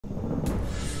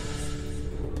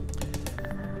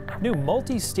New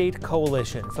multi-state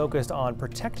coalition focused on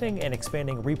protecting and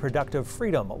expanding reproductive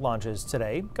freedom launches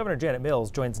today. Governor Janet Mills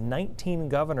joins 19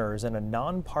 governors in a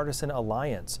nonpartisan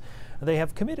alliance. They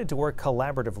have committed to work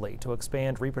collaboratively to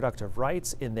expand reproductive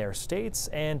rights in their states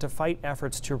and to fight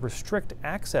efforts to restrict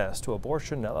access to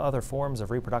abortion and other forms of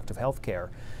reproductive health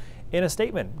care. In a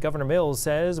statement, Governor Mills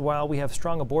says while we have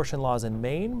strong abortion laws in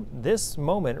Maine, this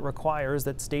moment requires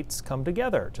that states come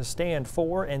together to stand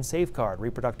for and safeguard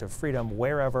reproductive freedom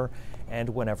wherever and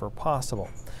whenever possible.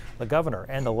 The governor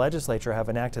and the legislature have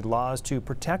enacted laws to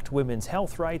protect women's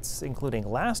health rights, including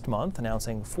last month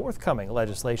announcing forthcoming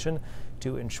legislation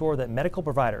to ensure that medical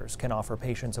providers can offer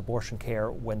patients abortion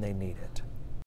care when they need it.